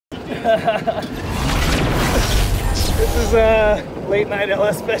This is late night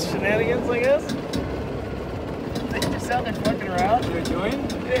LS Fest shenanigans, I guess. They just out there fucking around. You're doing?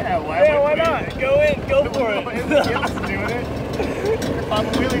 Yeah, why not? Go in, go for it. Kids doing it. They're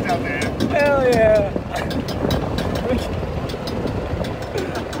popping wheelies out there. Hell yeah.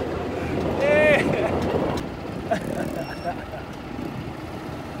 Yeah.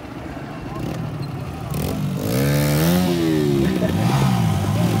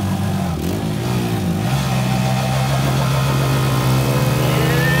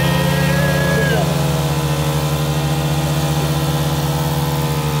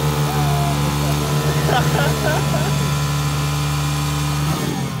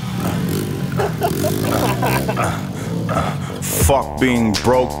 Fuck being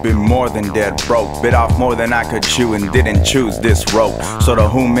broke, been more than dead broke. Bit off more than I could chew and didn't choose this rope. So to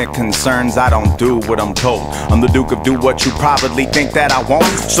whom it concerns, I don't do what I'm told. I'm the Duke of do what you probably think that I won't.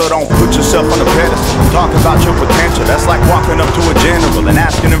 So don't put yourself on a pedestal and talk about your potential. That's like walking up to a general and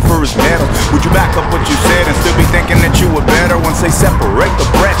asking him for his medal. Would you back up what you said and still be thinking that you were better? Once they separate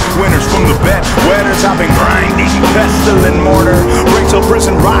the bread winners from the bet wetters, I've been grinding, pestle and mortar, bring till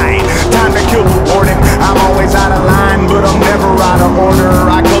prison ride. Time to kill the warden. I'm always out of line, but I'm never out of order.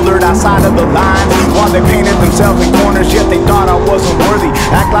 I colored outside of the lines while they painted themselves in corners, yet they thought I wasn't worthy.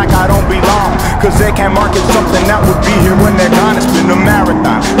 Act like I don't belong, cause they can't market something that would be here when they're gone. It's been a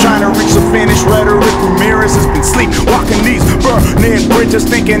marathon, trying to reach the finish. Rhetoric Ramirez has been sleepwalking these burning bridges,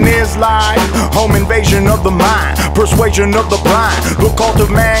 thinking is life. Home invasion of the mind, persuasion of the blind, the cult of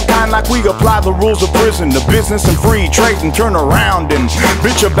mankind, like we apply the rules of prison to business and free trade and turn around and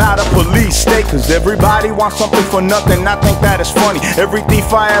bitch about a police state. Cause everybody wants something for nothing. I think that is funny. Every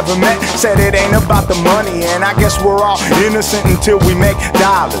thief I ever met said it ain't about the money, and I guess we're all innocent until we make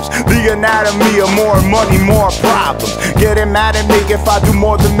dollars. The anatomy of more money, more problems. Getting mad at me if I do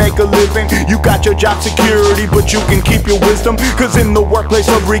more than make a living. You got your job security, but you can keep your wisdom. Cause in the workplace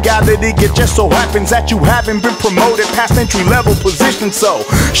of reality, it just so happens that you haven't been promoted past entry level position. So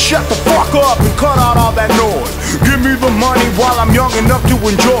shut the fuck up and cut out all that noise. Give me the money while I'm young enough to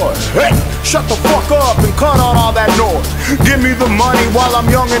enjoy. Hey, shut the fuck up and cut out all that noise. Give me the money while I'm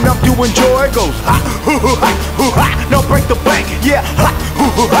young enough to enjoy. It goes ha, hoo, hoo, ha, hoo, ha. No, break the bank, yeah, ha,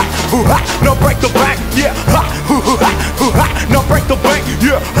 hoo, hoo, ha, hoo, ha. No, break the bank, yeah, ha, hoo, hoo, ha, hoo, ha. No, break the bank,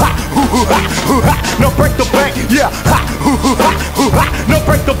 yeah, ha, hoo, hoo, ha, hoo, ha. No, break the bank, yeah, ha, hoo, hoo, ha, hoo, ha. No,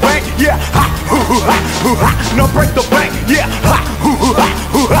 break the bank, yeah, ha, hoo, hoo, ha, hoo, ha. No, break the bank, yeah, ha, hoo, hoo, ha,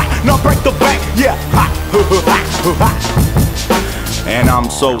 hoo, ha. No, break the bank, yeah, ha, hoo, hoo, ha, hoo, ha. And I'm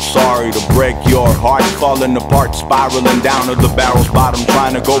so sorry to break your heart, falling apart, spiraling down to the barrel's bottom,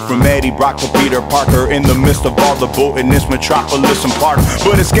 trying to go from Eddie Brock to Peter Parker in the midst of all the bull in this metropolis and park.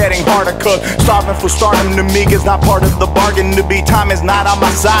 But it's getting harder, cause starving for stardom to me is not part of the bargain. To be time is not on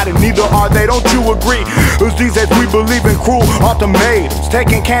my side, and neither are they, don't you agree? Cause these days we believe in cruel ultimatums,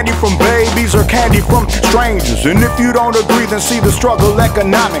 taking candy from babies or candy from strangers. And if you don't agree, then see the struggle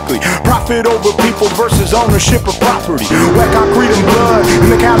economically. Profit over people versus ownership of property. Wet concrete and blood in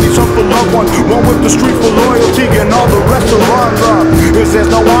the counties of for loved ones, one with the street for loyalty and all the rest to run love. Is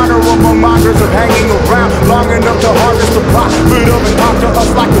there's no honor among mongers of hanging around long enough to harvest the profit of and talk to us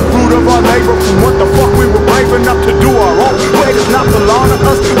like the fruit of our labor. From what the fuck we were brave enough to do our own way does not belong to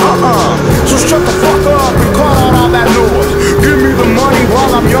us. So shut the fuck up and cut out all that noise. Give me the money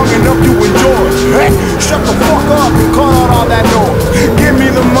while I'm young enough to enjoy. Hey, shut the fuck up and cut out all that noise. Give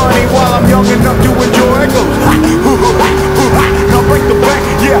me the money while I'm young enough to enjoy. It goes ha, hoo, hoo, ha, hoo, ha. Now break the bank,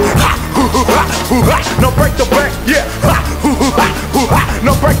 yeah, ha, hoo, hoo, ha, hoo, ha. Now break the bank, yeah, ha, hoo, hoo, ha, hoo, ha.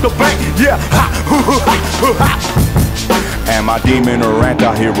 Now break the bank, yeah, ha, hoo, hoo, ha, hoo, ha. Am I demon or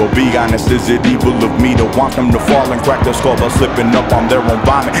anti-hero? Be honest, is it evil of me to want them to fall and crack their skull by slipping up on their own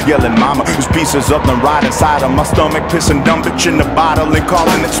vomit? Yelling mama, there's pieces of them right inside of my stomach. Pissing dumb bitch in the bottle and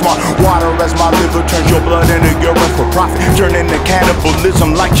calling it smart water as my liver turns your blood into urine for profit. Turning to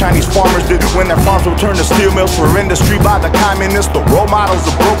cannibalism like Chinese farmers did when their farms were turned to steel mills for industry by the communists. The role models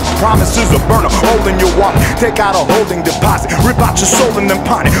of broken promises, a burner hole in your wallet. Take out a holding deposit, rip out your soul and then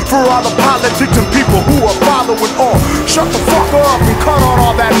pawn it. For all the politics and people who are following on, shut the fuck up and cut out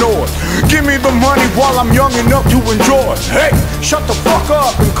all that noise. Give me the money while I'm young enough to enjoy. Hey, shut the fuck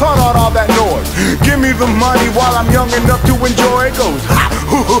up and cut out all that noise. Give me the money while I'm young enough to enjoy. It goes ha,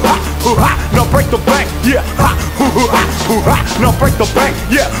 hoo, hoo, ha, hoo, ha. Now break the bank, yeah, ha, hoo, hoo, ha, hoo, ha. Now break the bank,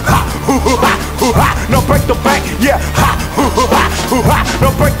 yeah, ha, hoo, hoo, ha, hoo, ha. Now break the bank, yeah, ha, hoo, hoo, ha, hoo, ha. Now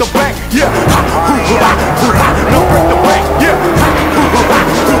break the bank, yeah, ha, hoo, hoo, ha, hoo, ha. Now break the bank, yeah, ha, hoo, hoo,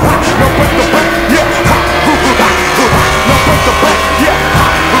 ha, hoo, ha. Now break the bank, yeah, ha, hoo, hoo, ha, hoo, ha. Now break the bank, yeah, ha,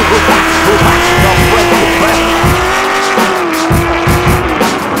 hoo, hoo, ha, hoo, ha. Now break the bank.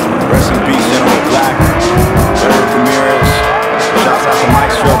 Rest in peace, General Black, Eric Ramirez. Shouts out to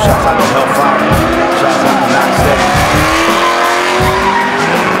Maestro, shouts out to Hellfire, shouts out to Knox Steady.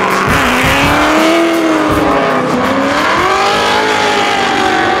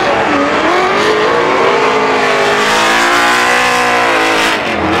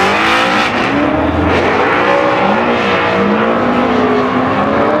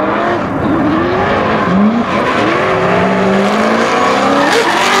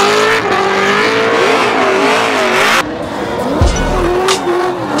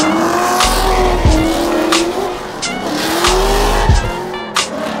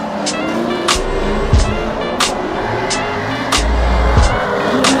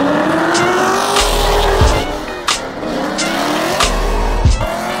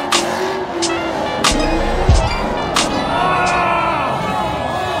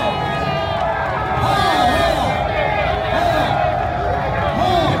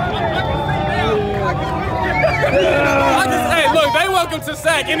 Hey, look, they welcome to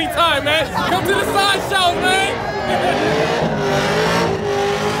SAC anytime, man. Come to the side show, man.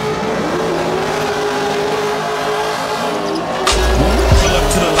 Pull up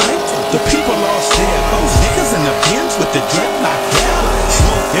to the light, the people lost their those niggas in the pins with the dreadlock down.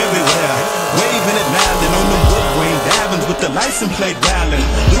 Smoke everywhere, waving it loudin' on the wood grain diamonds with the license plate wildin'.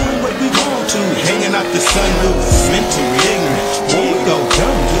 Doing what we want to, hanging out the sunroof, mentally ignorant. When we go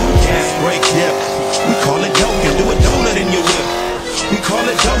dumb, dude, gas break dip. We call it dope and do a donut in your whip. We call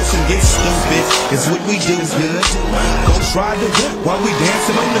it dose and get stupid, it's what we do good. Ghost ride the whip while we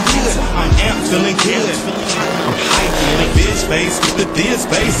dancing on the hood. I'm amped, feeling good. I'm hiking in a bitch face with the thin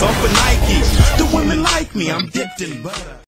space off of Nike. The women like me, I'm dipped in butter.